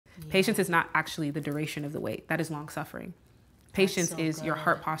Patience is not actually the duration of the wait. That is long suffering. Patience is your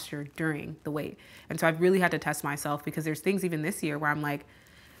heart posture during the wait. And so I've really had to test myself, because there's things even this year where I'm like,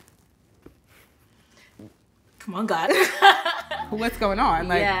 come on, God. What's going on?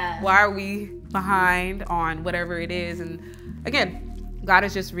 Like, why are we behind on whatever it is? And again, God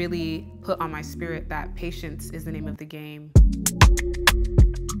has just really put on my spirit that patience is the name of the game.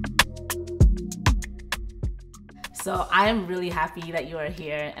 So I am really happy that you are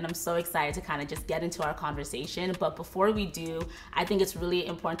here, and I'm so excited to kind of just get into our conversation. But before we do, I think it's really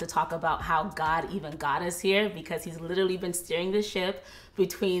important to talk about how God even got us here, because he's literally been steering the ship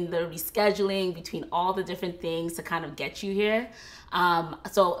between the rescheduling, between all the different things to kind of get you here.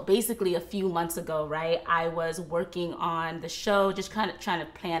 So basically a few months ago, right, I was working on the show, just kind of trying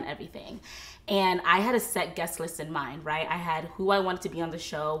to plan everything. And I had a set guest list in mind, right? I had who I wanted to be on the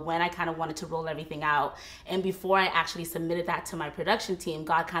show, when I kind of wanted to roll everything out. And before I actually submitted that to my production team,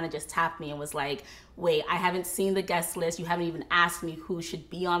 God kind of just tapped me and was like, wait, I haven't seen the guest list. You haven't even asked me who should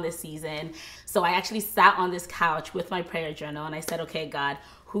be on this season. So I actually sat on this couch with my prayer journal and I said, okay, God,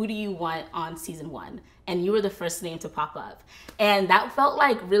 who do you want on season 1? And you were the first name to pop up. And that felt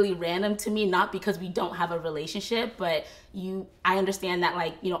like really random to me, not because we don't have a relationship, but I understand that,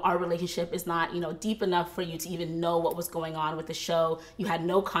 like, our relationship is not, deep enough for you to even know what was going on with the show. You had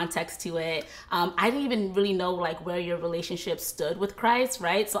no context to it. I didn't even really know like where your relationship stood with Christ,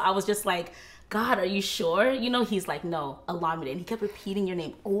 right? So I was just like, God, are you sure? He's like, no, Olamide. And he kept repeating your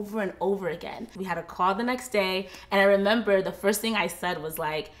name over and over again. We had a call the next day. And I remember the first thing I said was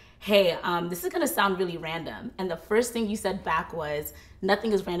like, hey, this is gonna sound really random. And the first thing you said back was,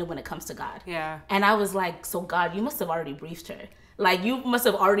 nothing is random when it comes to God. Yeah. And I was like, so God, you must have already briefed her. Like, you must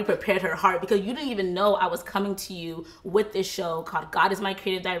have already prepared her heart, because you didn't even know I was coming to you with this show called God is My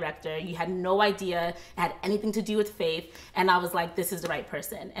Creative Director. You had no idea it had anything to do with faith. And I was like, this is the right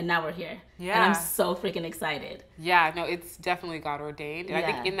person. And now we're here. Yeah. And I'm so freaking excited. Yeah, no, it's definitely God ordained. And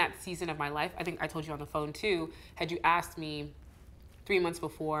I think in that season of my life, I think I told you on the phone too, had you asked me 3 months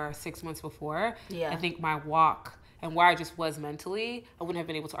before, 6 months before, I think my walk and where I just was mentally, I wouldn't have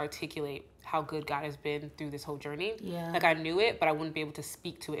been able to articulate how good God has been through this whole journey. Yeah. Like, I knew it, but I wouldn't be able to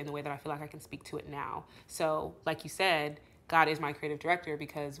speak to it in the way that I feel like I can speak to it now. So like you said, God is my creative director,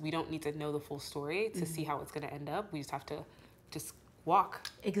 because we don't need to know the full story to see how it's going to end up. We just have to just walk.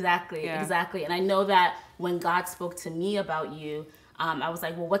 Exactly. And I know that when God spoke to me about you, I was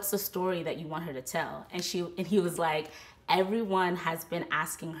like, well, what's the story that you want her to tell? And he was like, everyone has been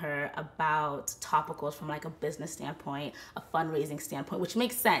asking her about Topicals from like a business standpoint, a fundraising standpoint, which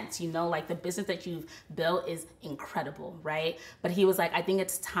makes sense, like the business that you've built is incredible, right? But he was like, I think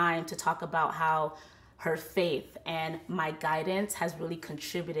it's time to talk about how her faith and my guidance has really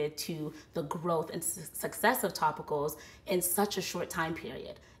contributed to the growth and success of Topicals in such a short time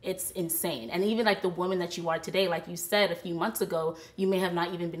period. It's insane. And even like the woman that you are today, like you said a few months ago, you may have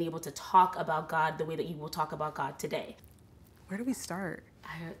not even been able to talk about God the way that you will talk about God today. Where do we start?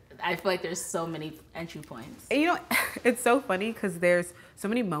 I feel like there's so many entry points. It's so funny, because there's so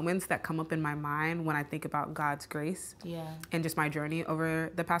many moments that come up in my mind when I think about God's grace and just my journey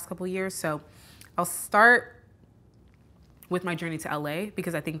over the past couple of years. So I'll start with my journey to LA,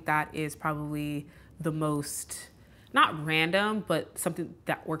 because I think that is probably the most, not random, but something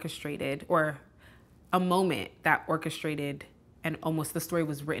that orchestrated, or a moment that orchestrated, and almost the story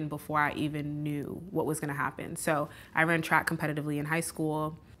was written before I even knew what was gonna happen. So I ran track competitively in high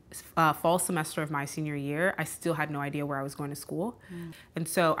school. Fall semester of my senior year, I still had no idea where I was going to school. And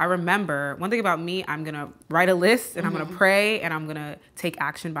so I remember, one thing about me, I'm gonna write a list and I'm gonna pray and I'm gonna take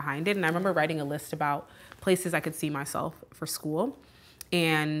action behind it. And I remember writing a list about places I could see myself for school.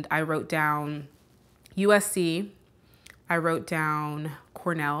 And I wrote down USC, I wrote down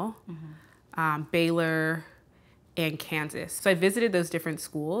Cornell, Baylor, and Kansas. So I visited those different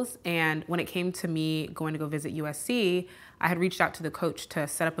schools, and when it came to me going to go visit USC, I had reached out to the coach to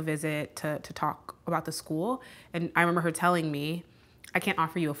set up a visit to talk about the school. And I remember her telling me, I can't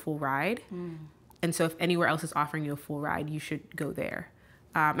offer you a full ride. And so if anywhere else is offering you a full ride, you should go there.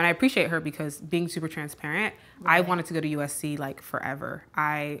 And I appreciate her, because being super transparent, I wanted to go to USC like forever.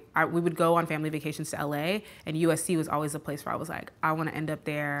 We would go on family vacations to LA, and USC was always a place where I was like, I want to end up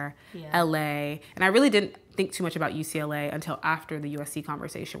there, LA. And I really didn't think too much about UCLA until after the USC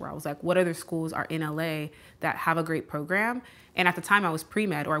conversation, where I was like, what other schools are in LA that have a great program? And at the time I was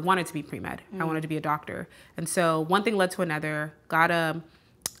pre-med, or I wanted to be pre-med. I wanted to be a doctor. And so one thing led to another, got a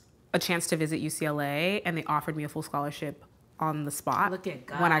chance to visit UCLA, and they offered me a full scholarship on the spot Look at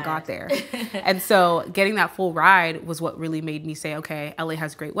God. when I got there. And so getting that full ride was what really made me say, okay, LA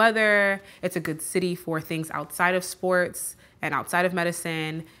has great weather. It's a good city for things outside of sports and outside of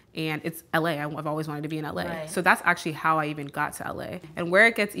medicine. And it's LA. I've always wanted to be in LA. Right. So that's actually how I even got to LA. And where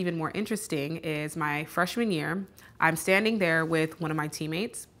it gets even more interesting is my freshman year. I'm standing there with one of my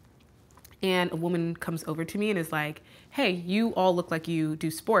teammates, and a woman comes over to me and is like, hey, you all look like you do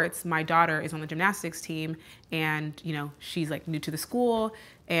sports. My daughter is on the gymnastics team, and you know, she's like new to the school,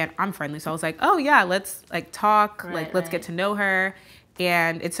 and I'm friendly. So I was like, oh yeah, let's like talk, let's get to know her.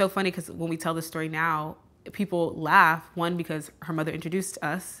 And it's so funny because when we tell the story now, people laugh, one, because her mother introduced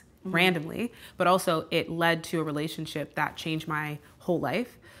us randomly, but also it led to a relationship that changed my whole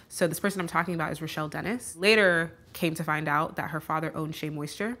life. So this person I'm talking about is Rochelle Dennis. Later came to find out that her father owned Shea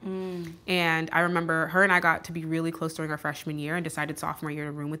Moisture. And I remember her and I got to be really close during our freshman year and decided sophomore year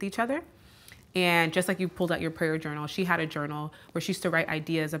to room with each other. And just like you pulled out your prayer journal, she had a journal where she used to write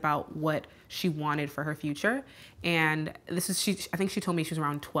ideas about what she wanted for her future. And this is, I think she told me she was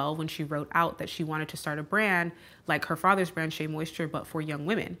around 12 when she wrote out that she wanted to start a brand like her father's brand, Shea Moisture, but for young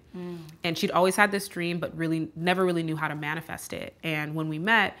women. And she'd always had this dream, but really never really knew how to manifest it. And when we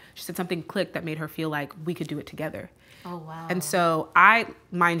met, she said something clicked that made her feel like we could do it together. Oh, wow. And so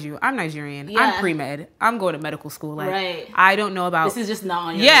mind you, I'm Nigerian. Yeah. I'm pre-med. I'm going to medical school. Like, I don't know about... This is just not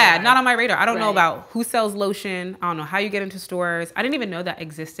on your radar. Not on my radar. I don't know about who sells lotion. I don't know how you get into stores. I didn't even know that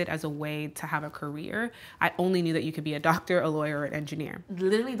existed as a way to have a career. I only knew that you could be a doctor, a lawyer, or an engineer.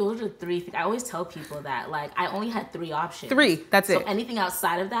 Literally, those are the three things. I always tell people that, like, I only had 3 options. 3, that's it. So anything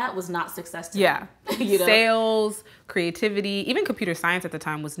outside of that was not success to me. You know? Sales, creativity, even computer science at the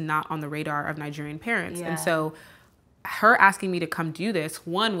time was not on the radar of Nigerian parents. And so her asking me to come do this,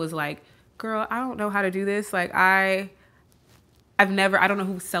 one was like, girl, I don't know how to do this. Like I don't know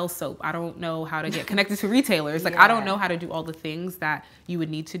who sells soap. I don't know how to get connected to retailers. Like I don't know how to do all the things that you would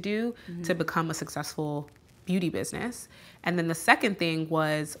need to do to become a successful beauty business. And then the second thing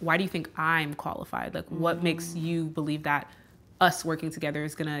was, why do you think I'm qualified? Like what makes you believe that us working together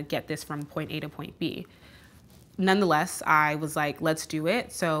is gonna get this from point A to point B? Nonetheless, I was like, let's do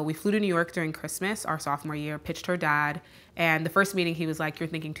it. So we flew to New York during Christmas, our sophomore year, pitched her dad. And the first meeting, he was like, you're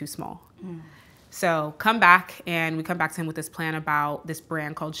thinking too small. So come back, and we come back to him with this plan about this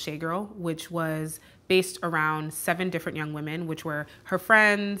brand called Shea Girl, which was based around 7 different young women, which were her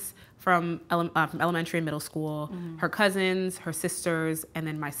friends from elementary and middle school, her cousins, her sisters, and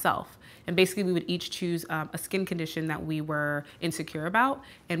then myself. And basically we would each choose a skin condition that we were insecure about,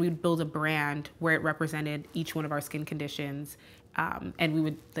 and we would build a brand where it represented each one of our skin conditions. And we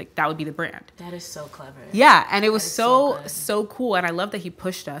would that would be the brand. That is so clever. Yeah, and it was so cool, and I love that he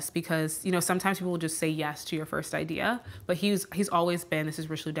pushed us because sometimes people will just say yes to your first idea, but he's always been, this is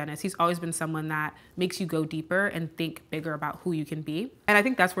Rochelle Dennis, he's always been someone that makes you go deeper and think bigger about who you can be. And I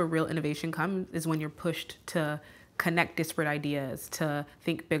think that's where real innovation comes, is when you're pushed to connect disparate ideas, to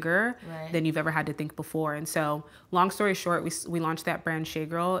think bigger than you've ever had to think before. And so, long story short, we launched that brand Shea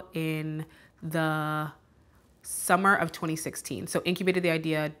Girl in the summer of 2016. So incubated the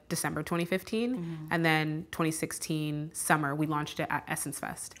idea December 2015, and then 2016 summer, we launched it at Essence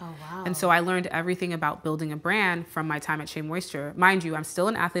Fest. Oh, wow. And so I learned everything about building a brand from my time at Shea Moisture. Mind you, I'm still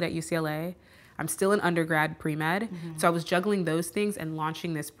an athlete at UCLA. I'm still an undergrad pre-med. So I was juggling those things and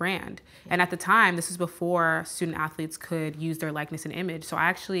launching this brand. And at the time, this was before student athletes could use their likeness and image. So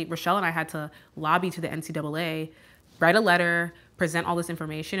Rochelle and I had to lobby to the NCAA, write a letter, present all this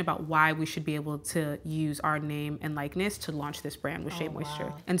information about why we should be able to use our name and likeness to launch this brand with Shea Moisture.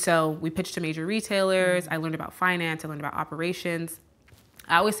 Wow. And so we pitched to major retailers. I learned about finance. I learned about operations.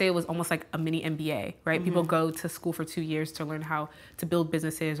 I always say it was almost like a mini MBA, right? People go to school for 2 years to learn how to build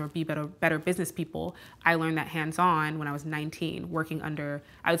businesses or be better business people. I learned that hands-on when I was 19, working under,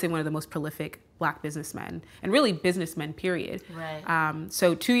 I would say, one of the most prolific Black businessmen, and really businessmen, period. Right.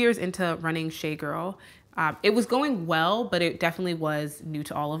 So 2 years into running Shea Girl, it was going well, but it definitely was new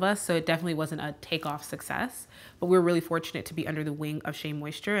to all of us. So it definitely wasn't a takeoff success, but we were really fortunate to be under the wing of Shea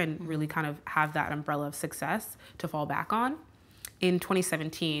Moisture and really kind of have that umbrella of success to fall back on. In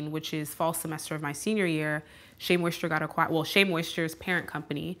 2017, which is fall semester of my senior year, Shea Moisture got acquired. Well, Shea Moisture's parent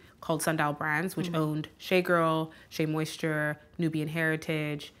company called Sundial Brands, which owned Shea Girl, Shea Moisture, Nubian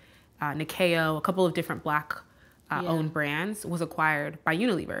Heritage, Nikeo, a couple of different Black owned brands, was acquired by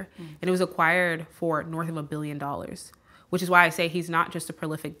Unilever. And it was acquired for north of $1 billion, which is why I say he's not just a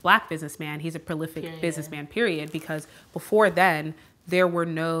prolific Black businessman, he's a prolific businessman, period, because before then, there were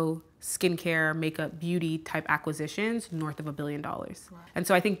no skincare, makeup, beauty type acquisitions north of $1 billion. Wow. And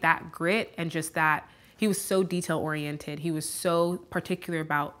so I think that grit and just that, he was so detail oriented. He was so particular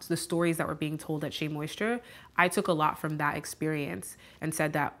about the stories that were being told at Shea Moisture. I took a lot from that experience and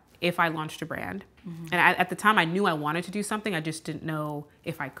said that if I launched a brand, and at the time I knew I wanted to do something, I just didn't know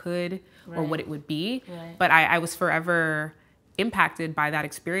if I could or what it would be. But I was forever impacted by that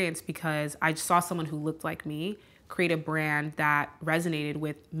experience because I saw someone who looked like me create a brand that resonated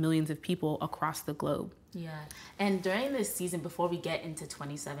with millions of people across the globe. Yeah. And during this season, before we get into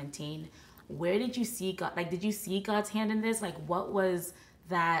 2017, where did you see God? Like, did you see God's hand in this? Like, what was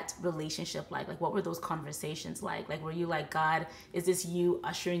that relationship like? Like, what were those conversations like? Like, were you like, God, is this you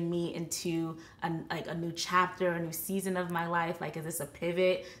ushering me into a new chapter, a new season of my life? Like, is this a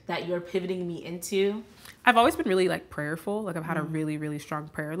pivot that you're pivoting me into? I've always been really like prayerful. Like, I've had a really, really strong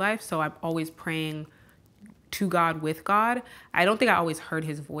prayer life. So I'm always praying to God with God. I don't think I always heard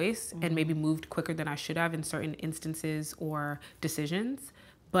his voice and maybe moved quicker than I should have in certain instances or decisions.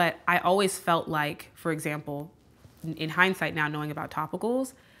 But I always felt like, for example, in hindsight now, knowing about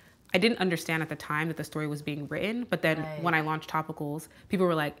Topicals, I didn't understand at the time that the story was being written. But then when I launched Topicals, people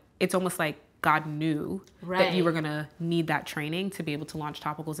were like, it's almost like God knew that you were going to need that training to be able to launch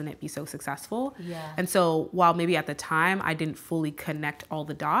Topicals and it be so successful. And so while maybe at the time I didn't fully connect all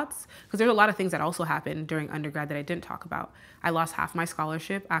the dots, because there's a lot of things that also happened during undergrad that I didn't talk about. I lost half my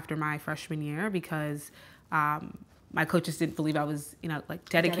scholarship after my freshman year because my coaches didn't believe I was, like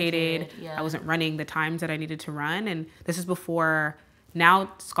dedicated. I wasn't running the times that I needed to run. And this is before,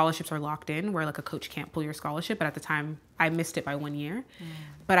 now scholarships are locked in where like a coach can't pull your scholarship. But at the time I missed it by 1 year.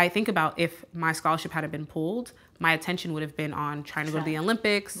 But I think about if my scholarship hadn't been pulled, my attention would have been on trying to go to the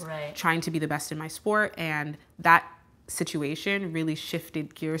Olympics, trying to be the best in my sport. And that situation really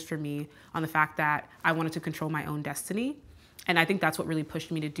shifted gears for me on the fact that I wanted to control my own destiny. And I think that's what really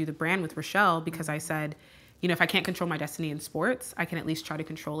pushed me to do the brand with Rochelle, because I said, if I can't control my destiny in sports, I can at least try to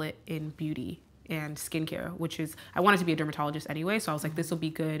control it in beauty and skincare, which is, I wanted to be a dermatologist anyway. So I was like, this will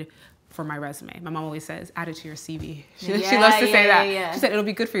be good for my resume. My mom always says, add it to your CV. She loves to say that. She said, it'll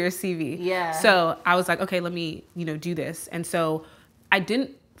be good for your CV. So I was like, okay, let me, do this. And so I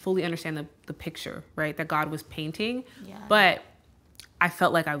didn't fully understand the picture, right, that God was painting, but I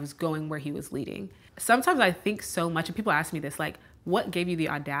felt like I was going where he was leading. Sometimes I think so much, and people ask me this, like, what gave you the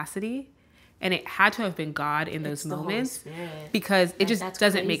audacity? And it had to have been God in those moments, because it just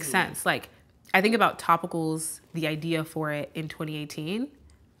doesn't make sense. Like, I think about Topicals, the idea for it in 2018,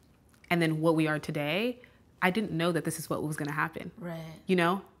 and then what we are today. I didn't know that this is what was going to happen.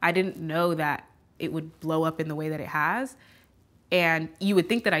 I didn't know that it would blow up in the way that it has. And you would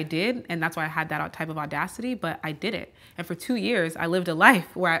think that I did, and that's why I had that type of audacity, but I didn't. And for 2 years, I lived a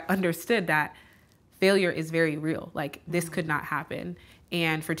life where I understood that failure is very real. Like, this could not happen.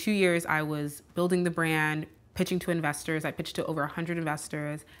 And for 2 years, I was building the brand, pitching to investors. I pitched to over 100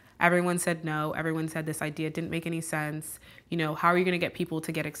 investors. Everyone said no. Everyone said this idea didn't make any sense. How are you going to get people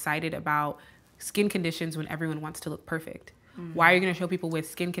to get excited about skin conditions when everyone wants to look perfect? Why are you going to show people with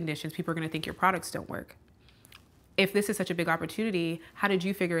skin conditions? People are going to think your products don't work. If this is such a big opportunity, how did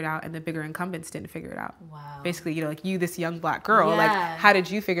you figure it out and the bigger incumbents didn't figure it out? Basically, like you, this young Black girl, like, how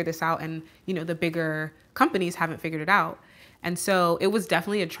did you figure this out? And, the bigger companies haven't figured it out. And so it was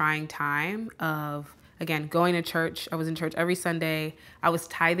definitely a trying time of, again, going to church. I was in church every Sunday. I was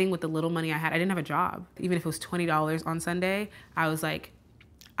tithing with the little money I had. I didn't have a job. Even if it was $20 on Sunday, I was like,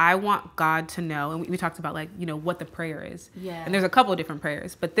 I want God to know. And we talked about, like, what the prayer is. And there's a couple of different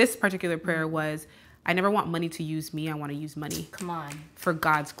prayers. But this particular prayer was, I never want money to use me. I want to use money for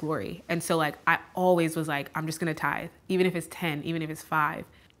God's glory. And so, like, I always was like, I'm just going to tithe, even if it's 10, even if it's 5.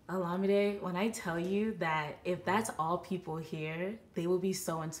 Olamide, when I tell you that if that's all people hear, they will be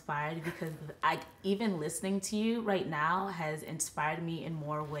so inspired, because even listening to you right now has inspired me in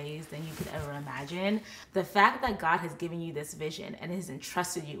more ways than you could ever imagine. The fact that God has given you this vision and has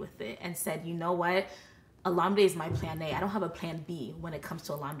entrusted you with it and said, you know what? Olamide is my plan A. I don't have a plan B when it comes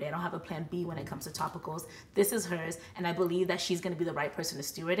to Olamide. I don't have a plan B when it comes to Topicals. This is hers, and I believe that she's going to be the right person to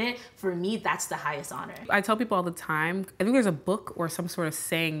steward it. For me, that's the highest honor. I tell people all the time, I think there's a book or some sort of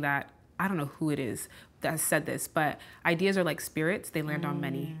saying that, I don't know who it is that said this, but ideas are like spirits. They land on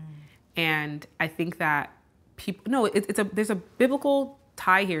many. And I think that people, no, there's a biblical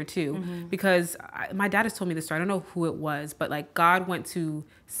tie here too, because my dad has told me this story. I don't know who it was, but like God went to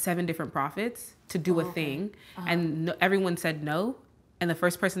 7 different prophets to do a thing, and everyone said no. And the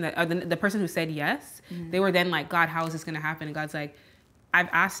first person the person who said yes, they were then like, God, how is this going to happen? And God's like, I've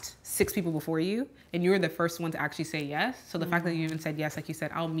asked 6 people before you, and you're the first one to actually say yes. So the fact that you even said yes, like you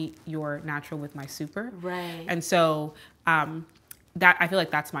said, I'll meet your natural with my super. And so that, I feel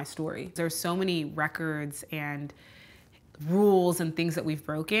like that's my story. There's so many records and rules and things that we've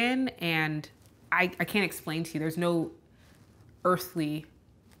broken, and I can't explain to you. There's no earthly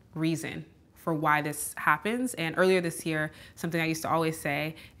reason for why this happens. And earlier this year, something I used to always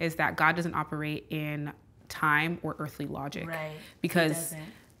say is that God doesn't operate in time or earthly logic. Right. Because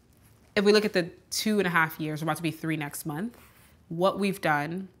if we look at the 2.5 years, we're about to be 3 next month, what we've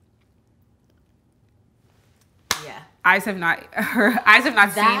done, eyes have not heard, eyes have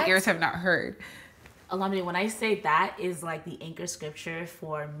not seen, ears have not heard. Olamide, when I say that is like the anchor scripture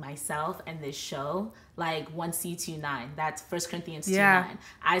for myself and this show, like 1C29, that's 1 Corinthians 2:9.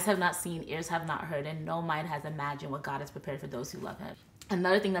 Eyes have not seen, ears have not heard, and no mind has imagined what God has prepared for those who love him.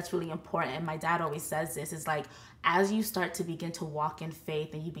 Another thing that's really important, and my dad always says this, is like, as you start to begin to walk in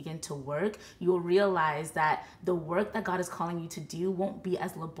faith and you begin to work, you will realize that the work that God is calling you to do won't be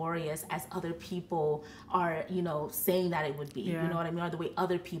as laborious as other people are, you know, saying that it would be. You know what I mean? Or the way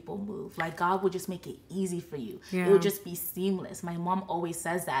other people move. Like, God will just make it easy for you. It will just be seamless. My mom always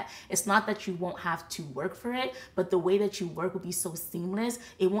says that. It's not that you won't have to work for it, but the way that you work will be so seamless,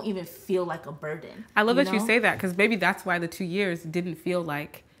 it won't even feel like a burden. I love that you say that, because maybe that's why the 2 years didn't feel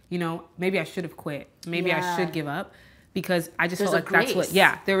like, you know, maybe I should have quit. Maybe I should give up, because I just felt like that's what,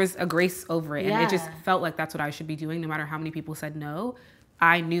 there was a grace over it. And it just felt like that's what I should be doing. No matter how many people said no,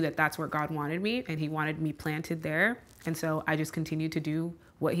 I knew that that's where God wanted me, and he wanted me planted there. And so I just continued to do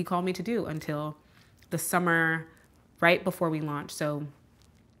what he called me to do until the summer right before we launched. So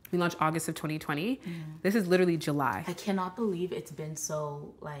we launched August of 2020. This is literally July. I cannot believe it's been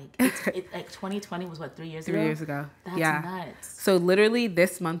so, like, like 2020 was what, 3 years ago? 3 years ago. That's nuts. So literally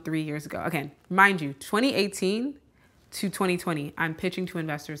this month, 3 years ago. Okay, mind you, 2018 to 2020, I'm pitching to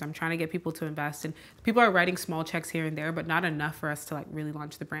investors. I'm trying to get people to invest, and people are writing small checks here and there, but not enough for us to like really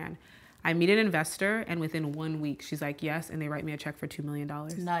launch the brand. I meet an investor, and within 1 week, she's like, yes, and they write me a check for $2 million.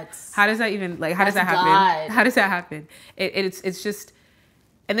 Nuts. How does that even, like, how does that happen? How does that happen? It's just,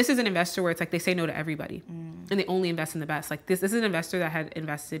 and this is an investor where it's like they say no to everybody, and they only invest in the best. Like this is an investor that had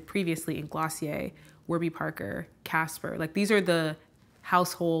invested previously in Glossier, Warby Parker, Casper. Like these are the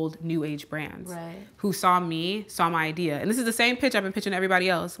household new age brands who saw my idea. And this is the same pitch I've been pitching to everybody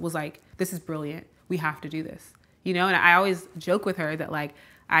else, was like, this is brilliant. We have to do this, you know? And I always joke with her that like,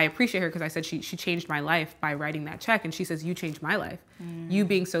 I appreciate her because I said she changed my life by writing that check. And she says, you changed my life. You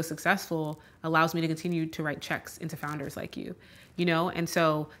being so successful allows me to continue to write checks into founders like you, you know? And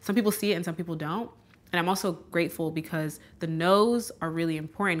so some people see it and some people don't. And I'm also grateful because the no's are really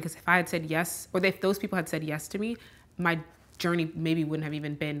important, because if I had said yes, or if those people had said yes to me, my journey maybe wouldn't have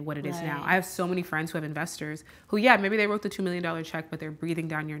even been what it is now. I have so many friends who have investors who, maybe they wrote the $2 million check, but they're breathing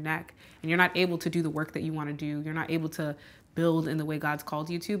down your neck and you're not able to do the work that you want to do. You're not able to build in the way God's called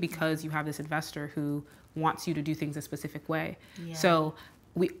you to, because you have this investor who wants you to do things a specific way. So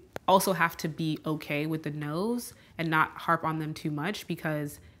we also have to be okay with the no's and not harp on them too much,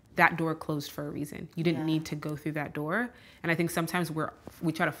 because that door closed for a reason. You didn't need to go through that door. And I think sometimes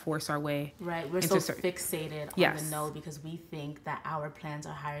we try to force our way. Right. We're so fixated on the no, because we think that our plans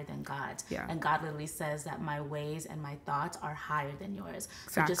are higher than God's. And God literally says that my ways and my thoughts are higher than yours.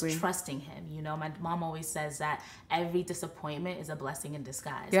 Exactly. So just trusting him. You know, my mom always says that every disappointment is a blessing in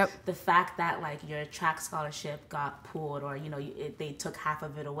disguise. The fact that like your track scholarship got pulled, or, you know, they took half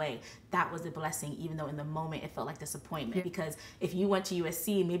of it away, that was a blessing, even though in the moment it felt like disappointment. Because if you went to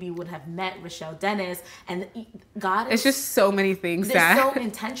USC, maybe you would have met Rochelle Dennis, and God is... It's just so many things that... so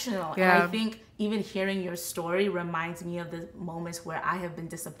intentional. And I think even hearing your story reminds me of the moments where I have been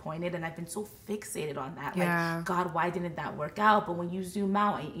disappointed, and I've been so fixated on that. Like, God, why didn't that work out? But when you zoom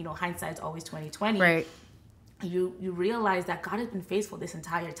out, and, you know, hindsight's always 20/20. Right. You realize that God has been faithful this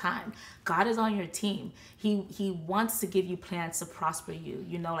entire time. God is on your team. He wants to give you plans to prosper you,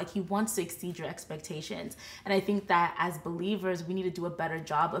 you know, like he wants to exceed your expectations. And I think that as believers, we need to do a better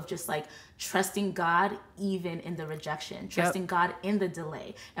job of just like trusting God even in the rejection, trusting God in the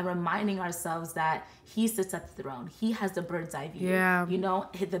delay, and reminding ourselves that he sits at the throne. He has the bird's eye view. You know,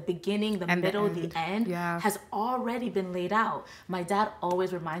 the beginning, the middle, the end has already been laid out. My dad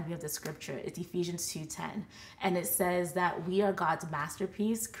always reminds me of the scripture. It's Ephesians 2:10. And it says that we are God's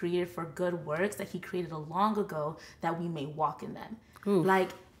masterpiece, created for good works that he created long ago, that we may walk in them. Like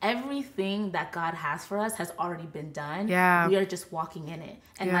everything that God has for us has already been done. We are just walking in it.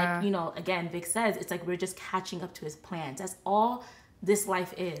 And like, you know, again, Vic says, it's like we're just catching up to his plans. That's all this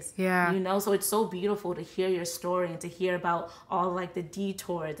life is. You know, so it's so beautiful to hear your story and to hear about all like the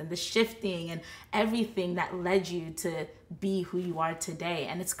detours and the shifting and everything that led you to be who you are today.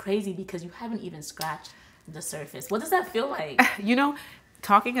 And it's crazy because you haven't even scratched the surface. What does that feel like? You know,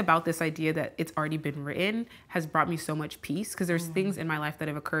 talking about this idea that it's already been written has brought me so much peace, because there's things in my life that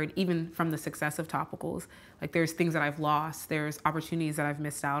have occurred even from the success of Topicals. Like there's things that I've lost, there's opportunities that I've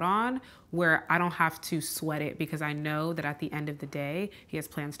missed out on where I don't have to sweat it, because I know that at the end of the day, he has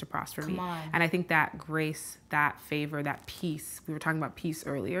plans to prosper me. And I think that grace, that favor, that peace, we were talking about peace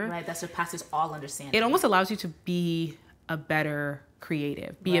earlier. Right, that surpasses all understanding. It almost allows you to be a better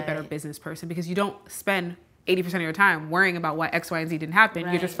creative, be a better business person, because you don't spend 80% of your time worrying about why X, Y, and Z didn't happen.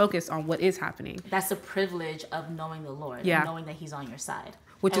 You're just focused on what is happening. That's the privilege of knowing the Lord, and knowing that he's on your side.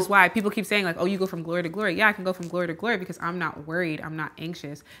 Which is why people keep saying like, oh, you go from glory to glory. Yeah, I can go from glory to glory because I'm not worried. I'm not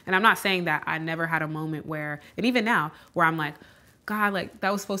anxious. And I'm not saying that I never had a moment where, and even now, where I'm like, God, like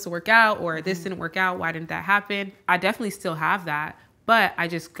that was supposed to work out, or this didn't work out. Why didn't that happen? I definitely still have that. But I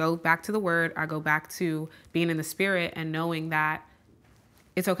just go back to the word. I go back to being in the spirit and knowing that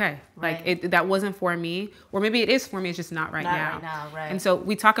it's okay. Like that wasn't for me, or maybe it is for me. It's just not right now. And so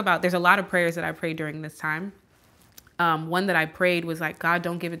we talk about, there's a lot of prayers that I prayed during this time. One that I prayed was like, God,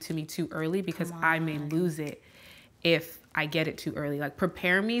 don't give it to me too early, because I may lose it if I get it too early. Like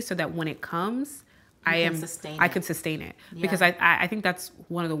prepare me so that when it comes, I can sustain it. Because I think that's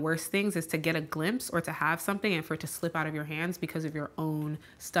one of the worst things, is to get a glimpse or to have something and for it to slip out of your hands because of your own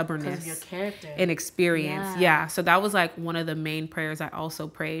stubbornness, because of your character and experience. Yeah. So that was like one of the main prayers I also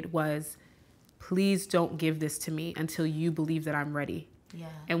prayed was, please don't give this to me until you believe that I'm ready. Yeah.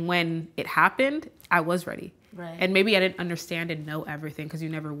 And when it happened, I was ready. Right. And maybe I didn't understand and know everything, because you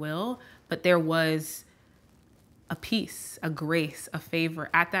never will, but there was a peace, a grace, a favor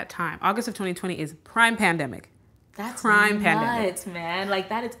at that time. August of 2020 is prime pandemic. That's prime pandemic, man. Like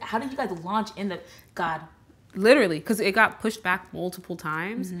that is, how did you guys launch in the, God? Literally, because it got pushed back multiple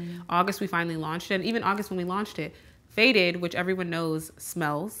times. August, we finally launched it. And even August, when we launched it, Faded, which everyone knows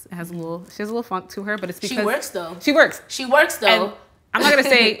smells. It has she has a little funk to her, but it's because she works though. She works though. And I'm not going to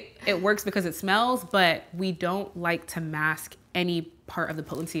say it works because it smells, but we don't like to mask any part of the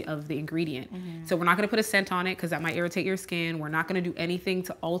potency of the ingredient. So we're not going to put a scent on it because that might irritate your skin. We're not going to do anything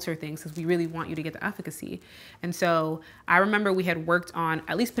to alter things because we really want you to get the efficacy. And so I remember we had worked on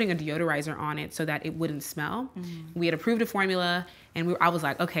at least putting a deodorizer on it so that it wouldn't smell. We had approved a formula, and I was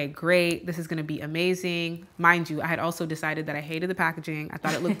like, okay, great. This is going to be amazing. Mind you, I had also decided that I hated the packaging. I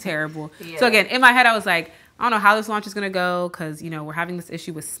thought it looked terrible. So again, in my head, I was like, I don't know how this launch is going to go, because, we're having this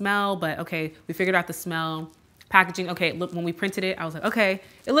issue with smell, but okay, we figured out the smell. Packaging, okay, look, when we printed it, I was like, okay,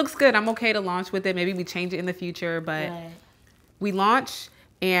 it looks good. I'm okay to launch with it. Maybe we change it in the future, but we launch,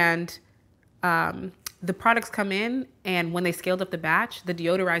 and the products come in, and when they scaled up the batch, the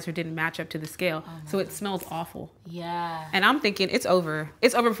deodorizer didn't match up to the scale. So it smells awful. Yeah. And I'm thinking, it's over.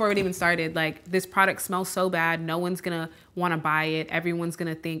 It's over before it even started. Like, this product smells so bad. No one's going to want to buy it. Everyone's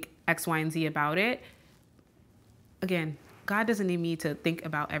going to think X, Y, and Z about it. Again, God doesn't need me to think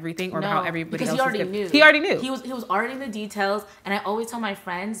about everything or about how everybody else knew. He already knew. He was already in the details. And I always tell my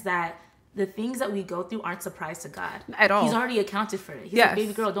friends that the things that we go through aren't a surprise to God. At all. He's already accounted for it. He's like,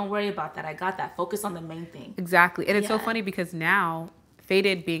 baby girl, don't worry about that. I got that. Focus on the main thing. Exactly. And it's so funny because now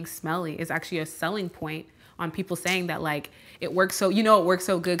Faded being smelly is actually a selling point on people saying that, like, it works so, it works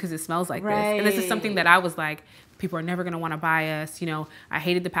so good because it smells like this. And this is something that I was like, people are never going to want to buy us. I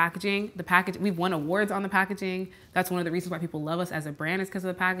hated the packaging. We've won awards on the packaging. That's one of the reasons why people love us as a brand, is because of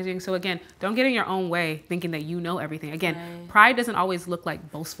the packaging. So again, don't get in your own way thinking that you know everything. Again, pride doesn't always look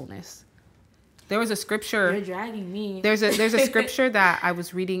like boastfulness. There was a scripture. You're dragging me. There's a scripture that I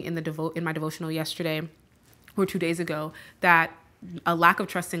was reading in my devotional yesterday or 2 days ago, that a lack of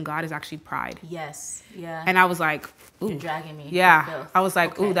trust in God is actually pride. Yes. Yeah. And I was like, ooh. You're dragging me. Yeah. I was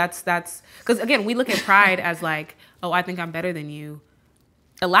like, ooh, that's, because again, we look at pride as like, oh, I think I'm better than you.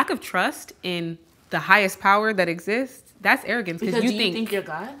 A lack of trust in the highest power that exists, that's arrogance. Because you think you're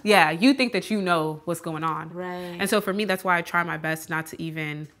God? Yeah. You think that you know what's going on. Right. And so for me, that's why I try my best not to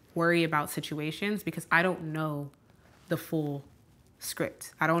even worry about situations, because I don't know the full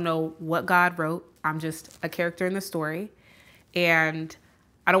script. I don't know what God wrote. I'm just a character in the story. And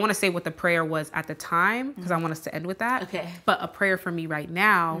I don't want to say what the prayer was at the time, because I want us to end with that. Okay. But a prayer for me right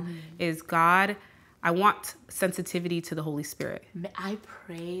now is, God, I want sensitivity to the Holy Spirit. I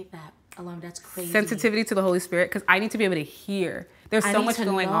pray that, that's crazy. Sensitivity to the Holy Spirit, because I need to be able to hear. There's so much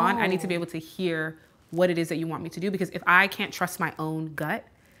going on. I need to be able to hear what it is that you want me to do, because if I can't trust my own gut,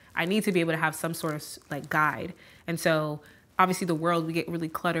 I need to be able to have some sort of like guide. And so obviously the world, we get really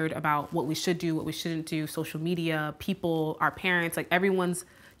cluttered about what we should do, what we shouldn't do, social media, people, our parents, like everyone's,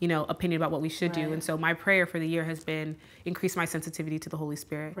 opinion about what we should do. And so my prayer for the year has been, increase my sensitivity to the Holy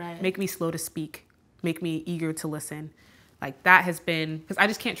Spirit. Make me slow to speak. Make me eager to listen. Like that has been, because I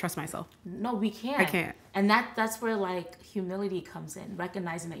just can't trust myself. No, we can't. I can't. And that's where like humility comes in,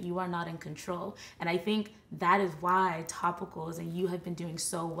 recognizing that you are not in control. And I think that is why Topicals and you have been doing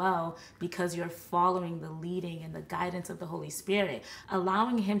so well, because you're following the leading and the guidance of the Holy Spirit,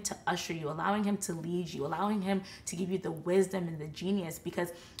 allowing him to usher you, allowing him to lead you, allowing him to give you the wisdom and the genius.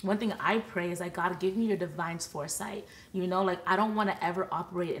 Because one thing I pray is like, God, give me your divine foresight. You know, like I don't want to ever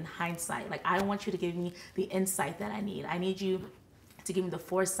operate in hindsight. Like I want you to give me the insight that I need. I need you to give me the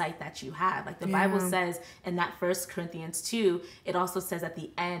foresight that you have. Like the Bible says in that 1 Corinthians 2, it also says at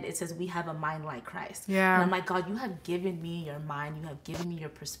the end, it says we have a mind like Christ. Yeah. And I'm like, God, you have given me your mind. You have given me your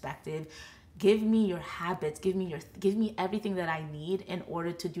perspective. Give me your habits. Give me everything that I need in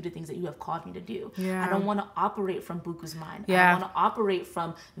order to do the things that you have called me to do. Yeah. I don't want to operate from Buku's mind. Yeah. I don't want to operate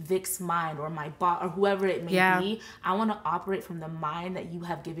from Vic's mind or my boss or whoever it may be. I want to operate from the mind that you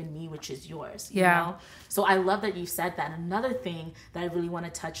have given me, which is yours. You know? So I love that you said that. And another thing that I really want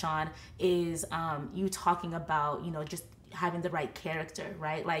to touch on is you talking about, you know, just having the right character,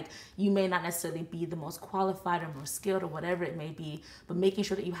 right? Like you may not necessarily be the most qualified or most skilled or whatever it may be, but making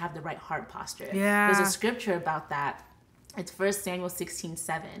sure that you have the right heart posture. Yeah. There's a scripture about that. It's 1 Samuel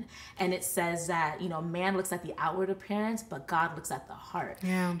 16:7. And it says that, you know, man looks at the outward appearance, but God looks at the heart.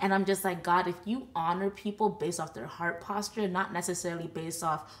 Yeah. And I'm just like, God, if you honor people based off their heart posture, not necessarily based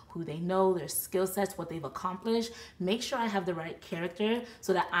off who they know, their skill sets, what they've accomplished, make sure I have the right character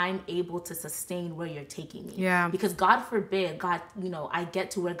so that I'm able to sustain where you're taking me. Yeah. Because God forbid, God, you know, I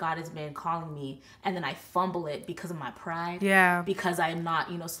get to where God has been calling me and then I fumble it because of my pride. Yeah. Because I'm not,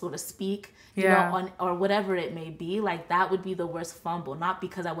 you know, slow to speak, you Yeah. know, or whatever it may be. Like that would be the worst fumble, not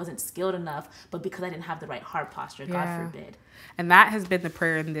because I wasn't skilled enough, but because I didn't have the right heart posture. God forbid. And that has been the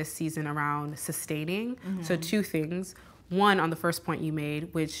prayer in this season around sustaining. So two things. One, on the first point you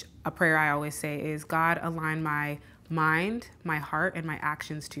made, which a prayer I always say is, God, align my mind, my heart, and my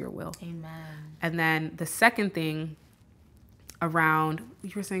actions to your will. Amen. And then the second thing around,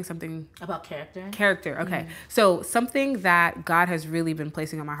 you were saying something about character. Okay. So something that God has really been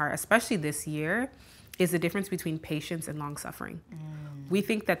placing on my heart, especially this year, is the difference between patience and long suffering. We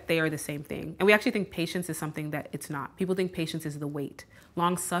think that they are the same thing. And we actually think patience is something that it's not. People think patience is the wait.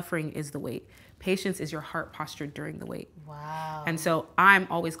 Long suffering is the wait. Patience is your heart posture during the wait. Wow. And so I'm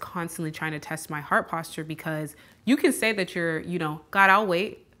always constantly trying to test my heart posture, because you can say that you're, you know, God, I'll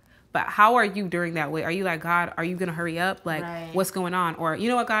wait. But how are you during that wait? Are you like, God, are you going to hurry up? Like, what's going on? Or, you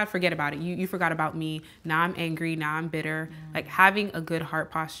know what, God, forget about it. You forgot about me. Now I'm angry. Now I'm bitter. Like having a good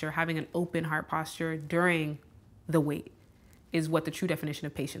heart posture, having an open heart posture during the wait is what the true definition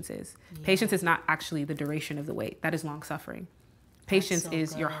of patience is. Yeah. Patience is not actually the duration of the wait. That is long suffering. Patience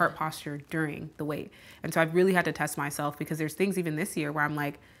is your heart posture during the wait. And so I've really had to test myself, because there's things even this year where I'm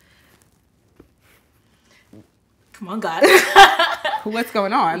like, come on, God. What's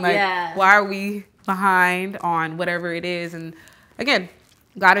going on? Like, why are we behind on whatever it is? And again,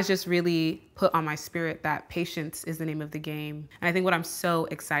 God has just really put on my spirit that patience is the name of the game. And I think what I'm so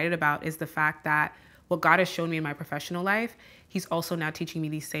excited about is the fact that what God has shown me in my professional life, he's also now teaching me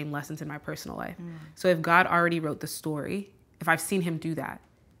these same lessons in my personal life. So if God already wrote the story, if I've seen him do that,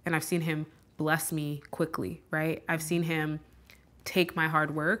 and I've seen him bless me quickly, right? I've seen him take my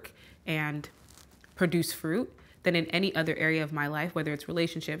hard work and produce fruit, then in any other area of my life, whether it's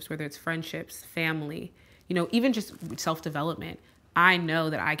relationships, whether it's friendships, family, you know, even just self-development, I know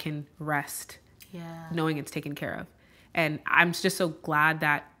that I can rest knowing it's taken care of. And I'm just so glad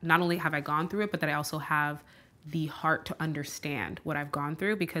that not only have I gone through it, but that I also have the heart to understand what I've gone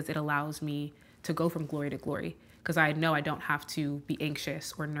through, because it allows me to go from glory to glory. Because I know I don't have to be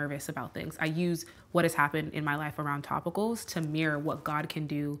anxious or nervous about things. I use what has happened in my life around Topicals to mirror what God can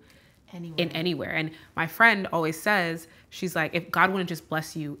do anywhere. And my friend always says, she's like, if God wouldn't just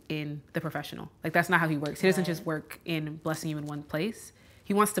bless you in the professional, like that's not how he works. He doesn't just work in blessing you in one place.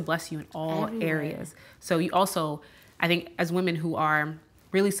 He wants to bless you in all areas. So you also, I think as women who are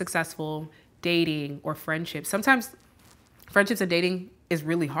really successful, dating or friendships, sometimes friendships and dating is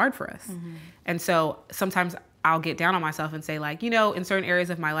really hard for us. And so sometimes I'll get down on myself and say, like, you know, in certain areas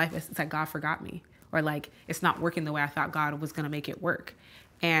of my life, it's like God forgot me, or like it's not working the way I thought God was going to make it work.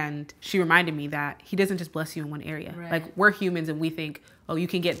 And she reminded me that he doesn't just bless you in one area. Like we're humans and we think, oh, you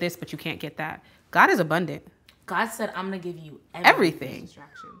can get this, but you can't get that. God is abundant. God said, I'm going to give you everything.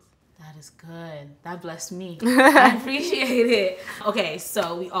 That is good. That blessed me. I appreciate it. Okay,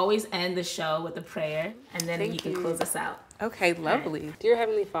 so we always end the show with a prayer, and then you can close us out. Okay, lovely. Right. Dear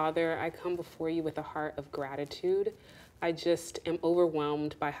Heavenly Father, I come before you with a heart of gratitude. I just am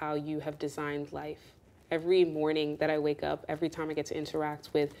overwhelmed by how you have designed life. Every morning that I wake up, every time I get to interact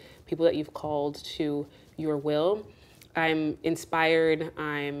with people that you've called to your will, I'm inspired,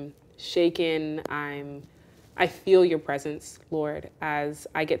 I'm shaken. I feel your presence, Lord, as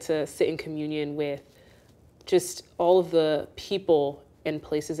I get to sit in communion with just all of the people and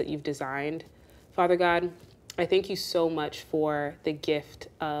places that you've designed. Father God, I thank you so much for the gift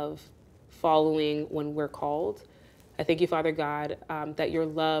of following when we're called. I thank you, Father God, that your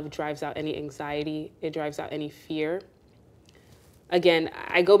love drives out any anxiety. It drives out any fear. Again,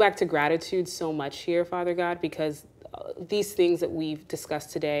 I go back to gratitude so much here, Father God, because these things that we've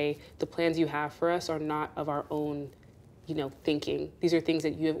discussed today, the plans you have for us are not of our own, thinking. These are things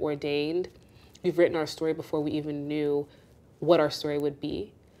that you have ordained. You've written our story before we even knew what our story would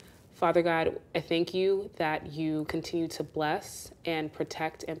be. Father God, I thank you that you continue to bless and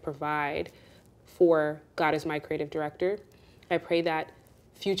protect and provide for God as my creative director. I pray that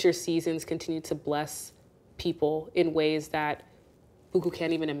future seasons continue to bless people in ways that Buku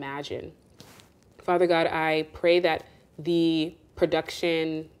can't even imagine. Father God, I pray that the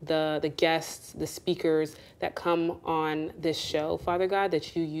production, the guests, the speakers that come on this show, Father God,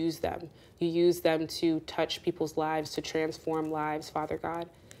 that you use them. You use them to touch people's lives, to transform lives, Father God.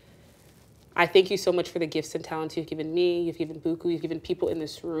 I thank you so much for the gifts and talents you've given me, you've given Buku, you've given people in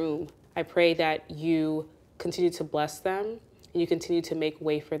this room. I pray that you continue to bless them and you continue to make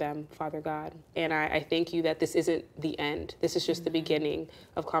way for them, Father God. And I thank you that this isn't the end. This is just the beginning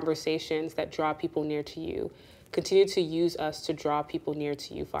of conversations that draw people near to you. Continue to use us to draw people near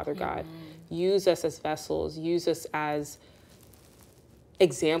to you, Father God. Use us as vessels. Use us as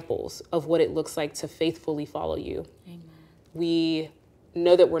examples of what it looks like to faithfully follow you. Amen. We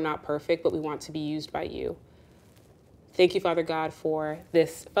know that we're not perfect, but we want to be used by you. Thank you, Father God, for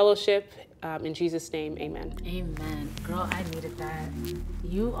this fellowship. In Jesus' name, amen. Amen. Girl, I needed that.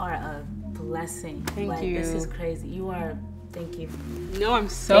 You are a blessing. Thank you. This is crazy. Thank you. No, I'm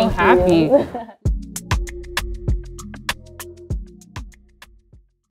so happy.